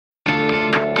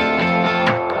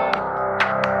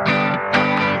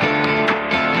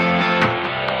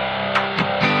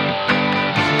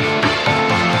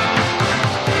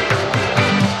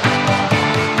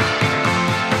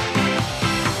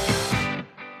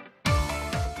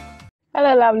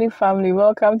Hello, lovely family.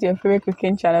 Welcome to your favorite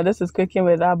cooking channel. This is Cooking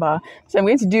with Abba. So I'm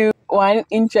going to do one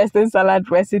interesting salad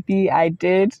recipe I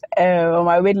did on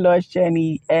my weight loss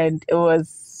journey, and it was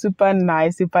super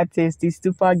nice, super tasty,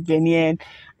 super Ghanaian.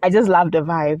 I just loved the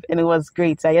vibe, and it was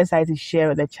great. So I decided to share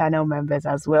with the channel members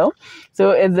as well.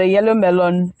 So it's a yellow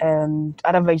melon and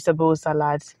other vegetable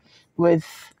salad with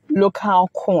local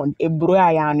corn, a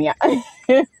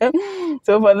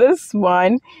So for this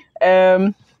one,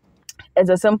 it's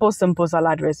a simple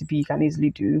salad recipe you can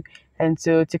easily do. And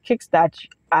so to kickstart,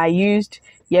 I used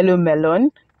yellow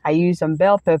melon, I used some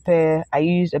bell pepper, I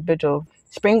used a bit of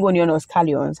spring onion or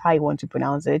scallions, how you want to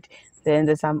pronounce it. Then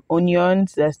there's some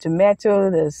onions, there's tomato,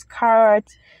 there's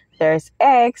carrot, there's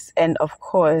eggs, and of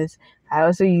course, I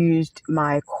also used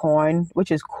my corn, which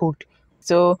is cooked.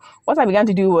 So what I began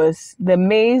to do was the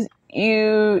maize.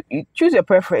 You choose your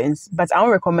preference, but I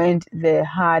don't recommend the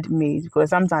hard maize because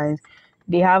sometimes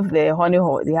they have the honey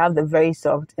hot, they have the very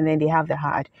soft, and then they have the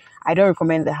hard. I don't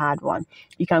recommend the hard one.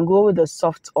 You can go with the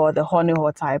soft or the honey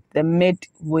hot type, the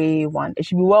midway one. It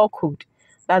should be well cooked.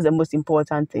 That's the most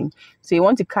important thing. So you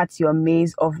want to cut your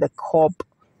maize off the cob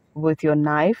with your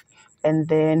knife, and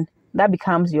then that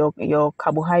becomes your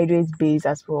carbohydrate base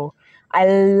as well. I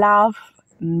love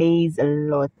maize a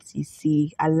lot. You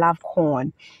see, I love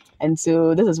corn, and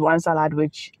so this is one salad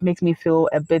which makes me feel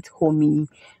a bit homey.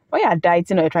 When you're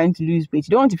dieting or you're trying to lose weight,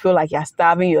 you don't want to feel like you're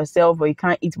starving yourself or you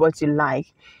can't eat what you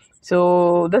like.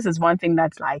 So this is one thing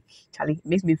that's like, Charlie,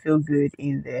 makes me feel good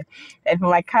in there. And for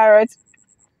my carrots,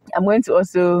 I'm going to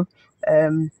also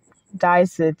um,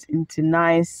 dice it into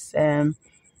nice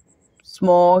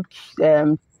small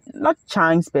not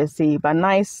chunks per se, but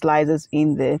nice slices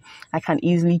in there. I can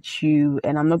easily chew,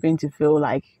 and I'm not going to feel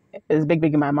like it's big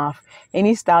in my mouth.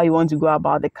 Any style you want to go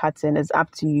about the cutting is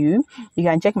up to you. You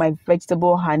can check my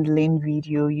vegetable handling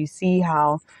video. You see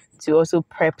how to also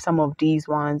prep some of these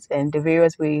ones and the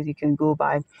various ways you can go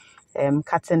by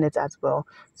cutting it as well.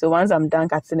 So once I'm done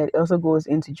cutting it, it also goes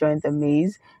in to join the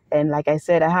maize. And like I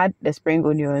said, I had the spring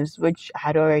onions, which I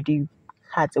had already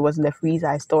cut. It was in the freezer.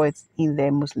 I store it in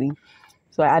there mostly.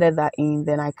 So I added that in.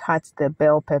 Then I cut the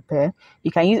bell pepper.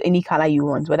 You can use any color you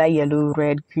want, whether yellow,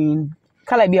 red, green.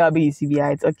 Color BRB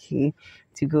CBI, it's okay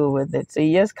to go with it. So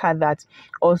you just cut that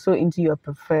also into your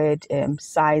preferred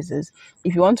sizes.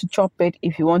 If you want to chop it,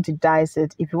 if you want to dice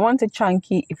it, if you want it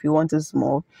chunky, if you want it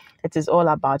small, it is all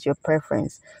about your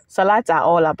preference. Salads are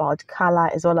all about color,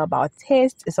 it's all about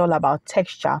taste, it's all about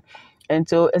texture. And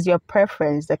so it's your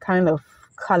preference, the kind of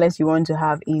colors you want to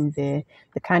have in there,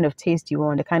 the kind of taste you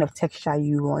want, the kind of texture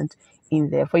you want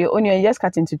in there. For your onion, you just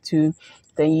cut into two,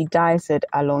 then you dice it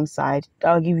alongside.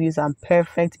 That'll give you some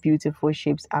perfect, beautiful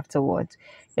shapes afterwards.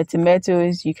 Your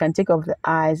tomatoes, you can take off the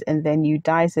eyes and then you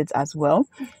dice it as well.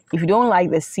 If you don't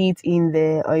like the seeds in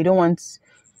there or you don't want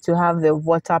to have the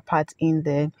water part in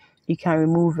there, you can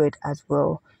remove it as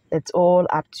well. It's all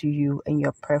up to you and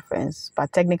your preference.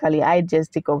 But technically, I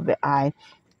just take off the eye,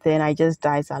 then I just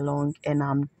dice along and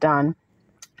I'm done.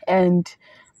 And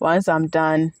once I'm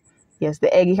done, yes,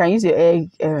 the egg, you can use your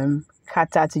egg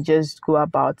cutter to just go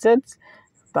about it.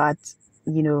 But,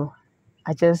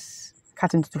 I just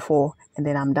cut into four and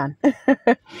then I'm done.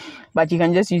 But you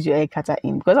can just use your egg cutter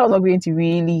in. Because I was not going to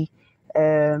really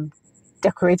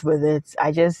decorate with it,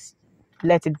 I just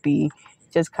let it be.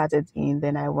 Just cut it in,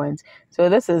 then I went. So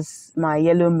this is my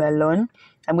yellow melon.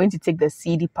 I'm going to take the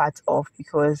seedy part off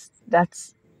because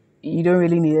you don't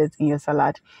really need it in your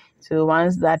salad. So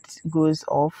once that goes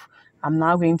off, I'm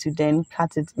now going to then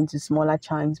cut it into smaller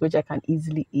chunks, which I can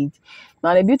easily eat.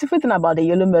 Now, the beautiful thing about the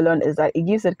yellow melon is that it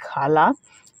gives it color,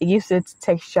 it gives it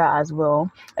texture as well.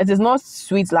 It is not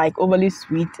sweet, like overly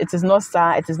sweet. It is not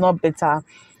sour, it is not bitter.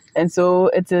 And so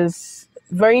it is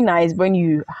very nice when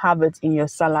you have it in your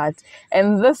salad.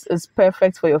 And this is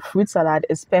perfect for your fruit salad.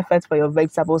 It's perfect for your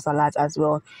vegetable salad as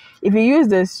well. If you use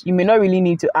this, you may not really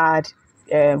need to add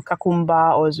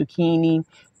cucumber or zucchini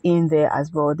in there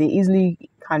as well. They easily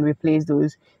can replace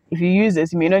those. If you use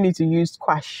this, you may not need to use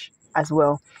squash as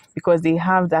well because they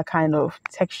have that kind of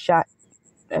texture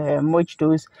which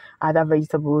those other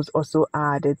vegetables also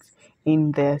added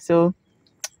in there. So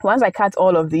once I cut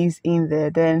all of these in there,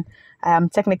 then I am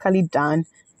technically done.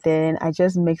 Then I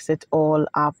just mix it all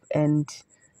up and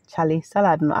Charlie,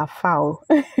 salad no a foul.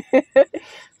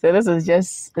 So this is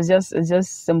it's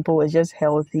just simple, it's just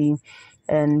healthy.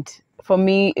 And for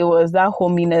me, it was that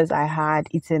hominess I had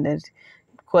eating it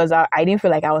because I didn't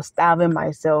feel like I was starving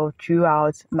myself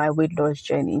throughout my weight loss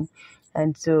journey.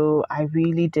 And so I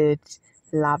really did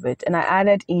love it. And I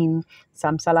added in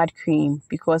some salad cream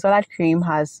because salad cream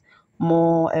has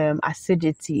more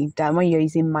acidity than when you're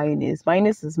using mayonnaise.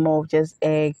 Mayonnaise is more of just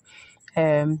egg,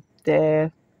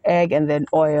 the egg and then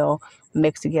oil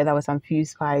mixed together with some few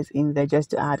spice in there just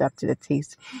to add up to the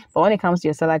taste. But when it comes to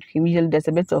your salad cream, usually there's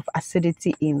a bit of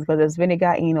acidity in because there's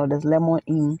vinegar in or there's lemon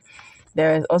in.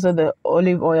 There is also the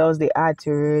olive oils they add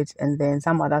to it, and then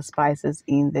some other spices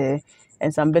in there,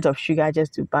 and some bit of sugar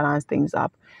just to balance things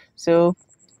up. So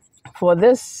for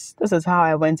this is how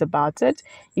I went about it.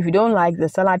 If you don't like the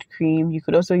salad cream, you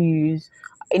could also use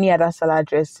any other salad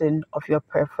dressing of your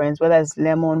preference, whether it's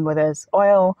lemon, whether it's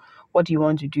oil. What do you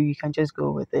want to do, you can just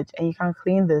go with it, and you can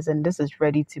clean this, and this is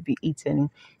ready to be eaten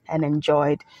and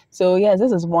enjoyed. So yes,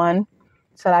 this is one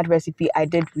salad recipe I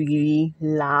did really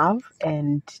love,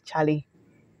 and Charlie,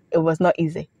 it was not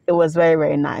easy. It was very,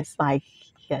 very nice. Like,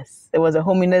 yes, it was a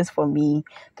hominess for me.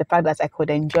 The fact that I could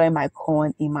enjoy my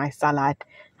corn in my salad,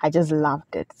 I just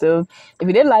loved it. So if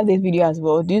you did like this video as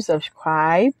well, do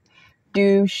subscribe,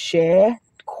 do share,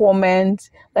 comment,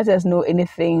 let us know any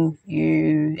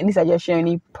suggestion,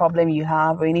 any problem you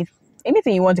have, or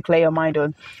anything you want to clear your mind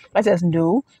on. Let us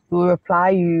know. We will reply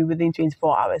you within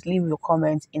 24 hours. Leave your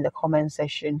comments in the comment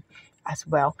section as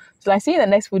well. So I see you in the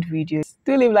next food video.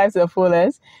 Still live life to the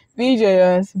fullest. Be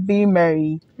joyous, be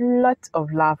merry. Lots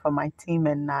of love from my team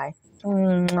and I.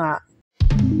 Mwah.